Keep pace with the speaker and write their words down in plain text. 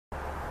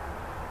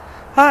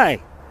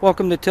Hi,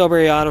 welcome to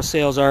Tilbury Auto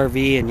Sales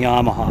RV and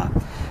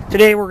Yamaha.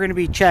 Today we're going to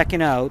be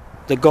checking out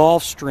the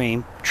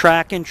Gulfstream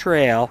Track and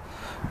Trail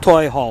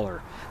Toy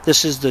Hauler.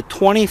 This is the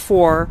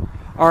 24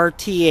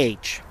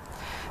 RTH.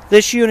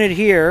 This unit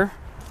here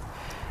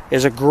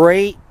is a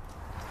great,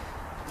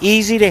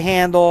 easy to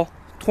handle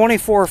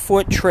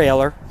 24-foot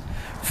trailer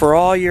for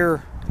all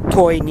your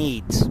toy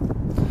needs.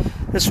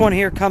 This one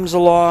here comes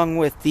along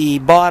with the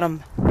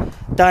bottom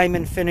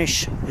diamond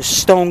finish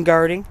stone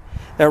guarding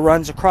that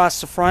runs across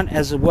the front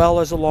as well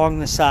as along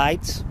the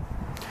sides.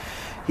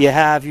 You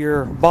have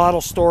your bottle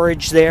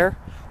storage there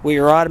with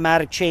your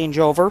automatic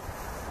changeover.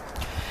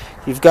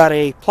 You've got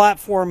a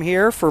platform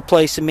here for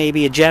placing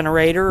maybe a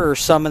generator or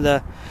some of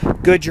the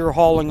goods you're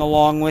hauling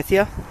along with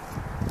you.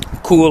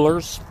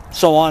 Coolers,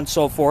 so on and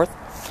so forth.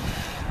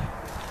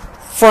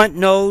 Front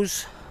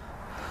nose,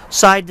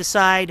 side to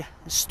side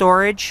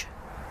storage.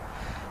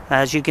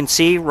 As you can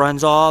see,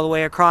 runs all the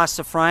way across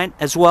the front,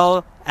 as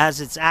well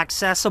as it's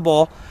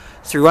accessible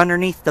through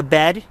underneath the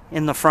bed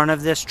in the front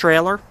of this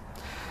trailer,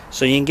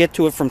 so you can get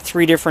to it from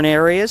 3 different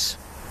areas.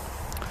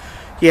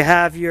 You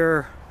have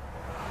your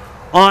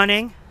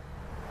awning,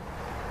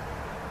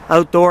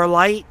 outdoor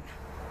light,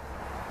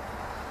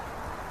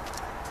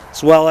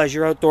 as well as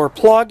your outdoor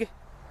plug.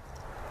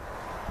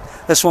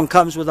 This one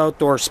comes with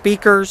outdoor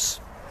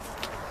speakers.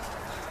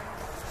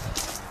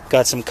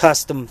 Got some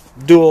custom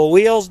dual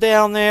wheels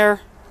down there.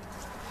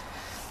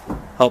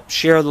 Help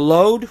share the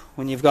load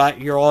when you've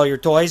got all your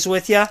toys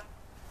with you.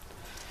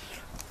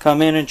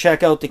 Come in and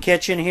check out the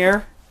kitchen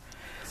here.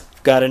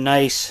 Got a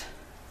nice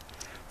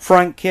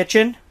front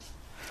kitchen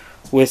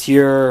with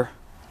your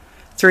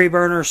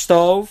 3-burner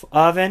stove,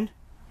 oven,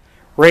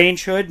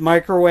 range hood,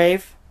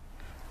 microwave,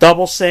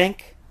 double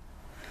sink,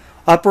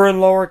 upper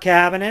and lower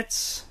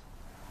cabinets,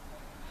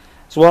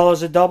 as well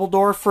as a double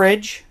door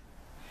fridge.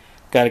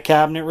 Got a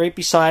cabinet right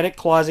beside it,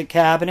 closet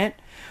cabinet,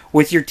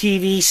 with your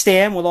TV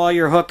stand with all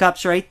your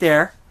hookups right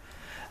there,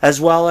 as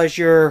well as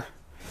your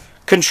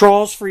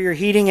controls for your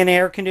heating and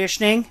air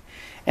conditioning,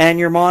 and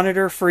your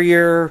monitor for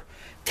your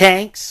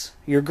tanks,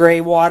 your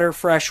gray water,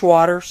 fresh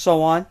water,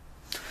 so on.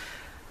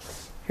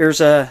 Here's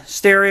a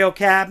stereo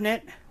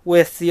cabinet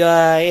with the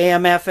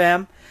AM,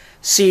 FM,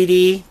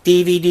 CD,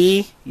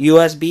 DVD,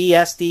 USB,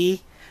 SD,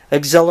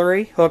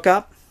 auxiliary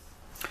hookup.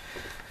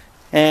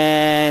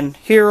 And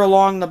here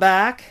along the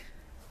back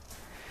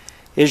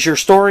is your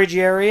storage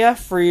area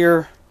for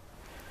your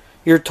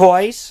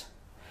toys.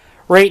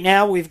 Right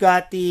now we've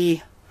got the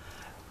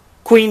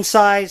queen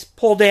size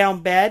pull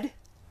down bed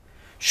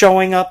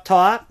showing up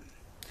top,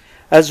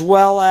 as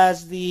well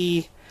as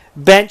the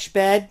bench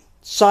bed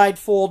side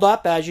fold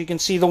up. As you can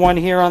see, the one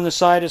here on the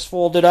side is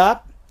folded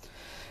up,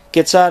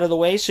 gets out of the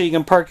way so you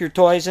can park your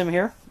toys in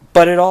here.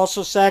 But it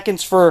also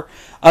seconds for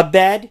a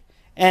bed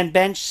and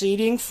bench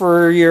seating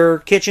for your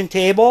kitchen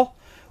table,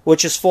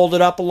 which is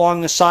folded up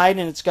along the side,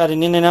 and it's got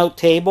an in and out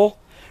table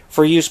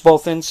for use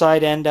both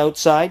inside and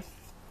outside.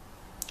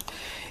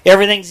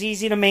 Everything's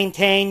easy to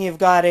maintain. You've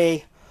got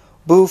a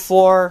boo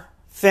floor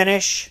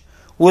finish,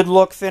 wood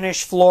look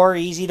finish floor,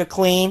 easy to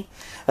clean,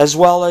 as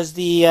well as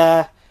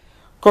the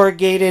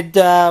corrugated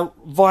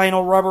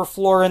vinyl rubber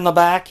floor in the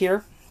back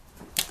here.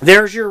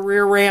 There's your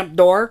rear ramp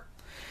door,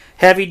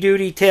 heavy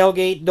duty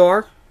tailgate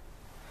door,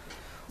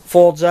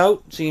 folds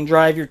out so you can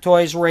drive your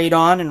toys right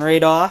on and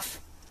right off.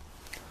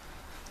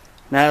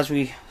 And as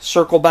we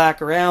circle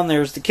back around,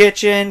 there's the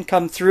kitchen,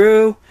 come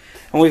through,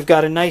 and we've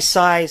got a nice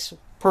size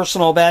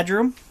personal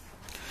bedroom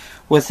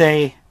with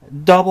a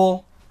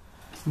double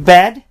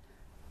bed,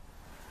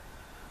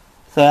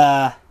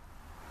 the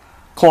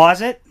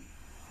closet,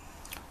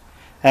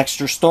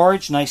 extra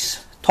storage,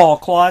 nice tall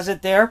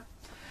closet there,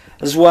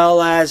 as well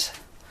as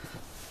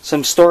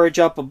some storage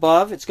up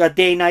above. It's got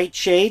day-night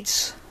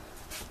shades.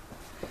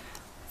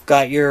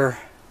 Got your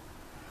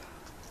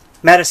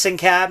medicine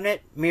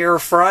cabinet, mirror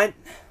front,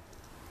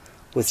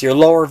 with your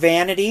lower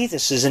vanity.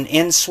 This is an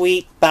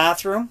in-suite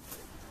bathroom.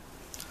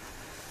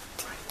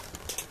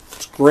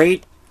 It's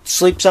great.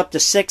 Sleeps up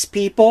to 6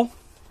 people.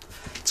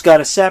 It's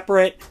got a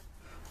separate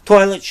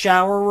toilet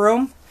shower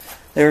room.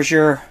 There's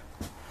your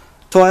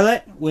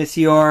toilet with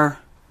your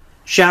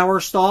shower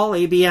stall,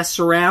 ABS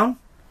surround,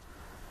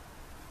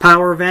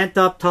 power vent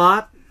up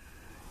top.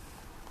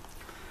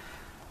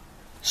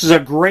 This is a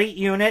great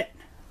unit,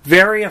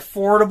 very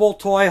affordable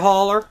toy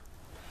hauler.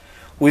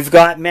 We've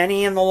got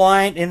many in the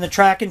line, in the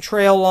track and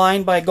trail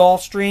line by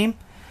Gulfstream.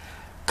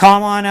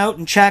 Come on out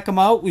and check them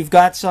out. We've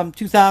got some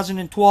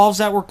 2012s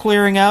that we're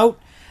clearing out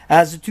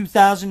as the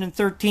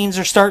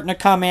 2013s are starting to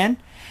come in.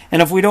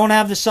 And if we don't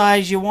have the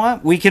size you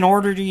want, we can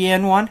order you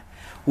in one.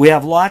 We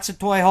have lots of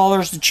toy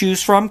haulers to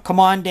choose from. Come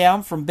on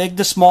down, from big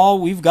to small,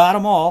 we've got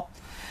them all.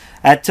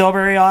 At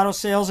Tilbury Auto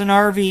Sales and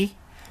RV,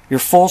 your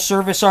full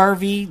service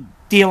RV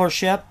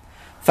dealership,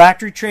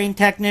 factory trained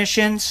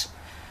technicians,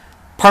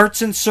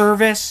 parts and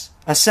service,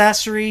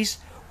 accessories,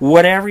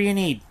 whatever you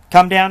need.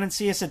 Come down and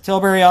see us at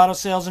Tilbury Auto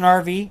Sales and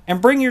RV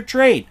and bring your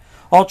trade.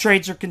 All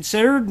trades are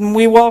considered and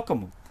we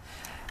welcome them.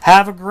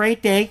 Have a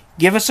great day.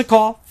 Give us a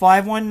call,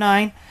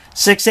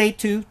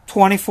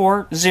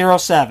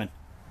 519-682-2407.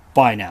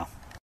 Bye now.